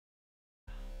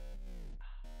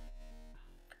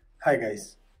Hi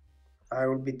guys, I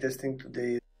will be testing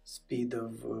today speed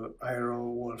of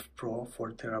IronWolf PRO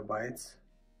 4 terabytes.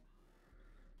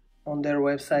 On their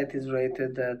website is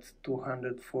rated at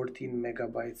 214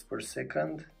 megabytes per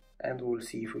second, and we'll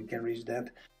see if we can reach that.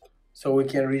 So we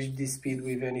can reach this speed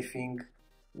with anything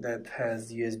that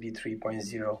has USB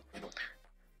 3.0.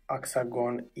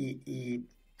 Axagon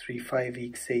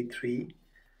EE35-XA3,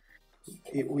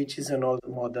 which is an old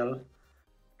model.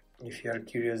 If you are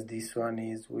curious, this one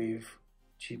is with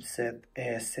chipset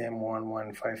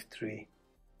ASM1153.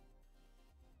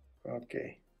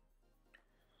 Okay,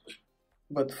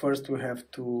 but first we have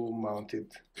to mount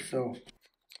it. So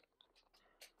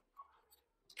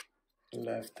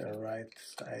left and right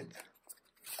side,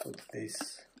 put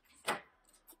these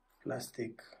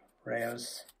plastic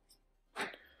rails,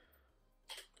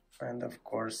 and of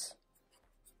course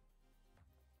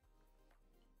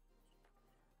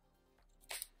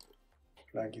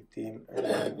plug it in,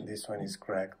 and this one is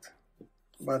cracked,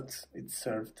 but it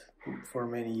served for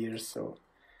many years, so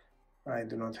I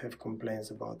do not have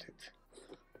complaints about it.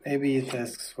 Maybe it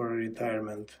asks for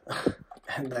retirement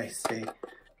and I say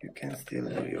you can still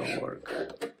do your work.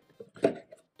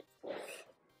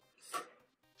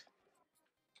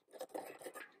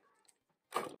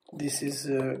 This is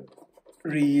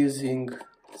reusing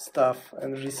stuff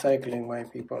and recycling, my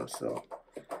people, so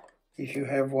if you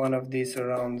have one of these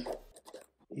around,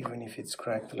 even if it's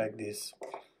cracked like this,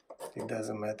 it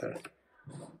doesn't matter.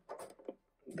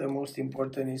 The most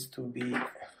important is to be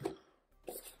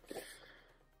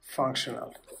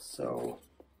functional. So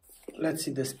let's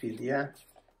see the speed. Yeah,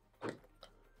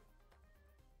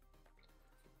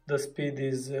 the speed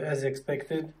is as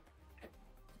expected.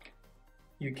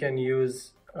 You can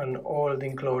use an old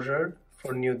enclosure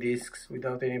for new disks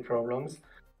without any problems.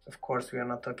 Of course, we are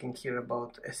not talking here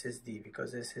about SSD,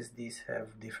 because SSDs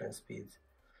have different speeds.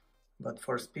 But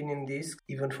for spinning disks,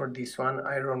 even for this one,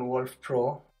 IronWolf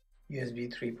PRO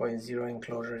USB 3.0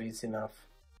 enclosure is enough.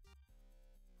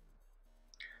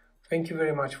 Thank you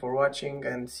very much for watching,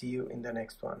 and see you in the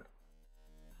next one.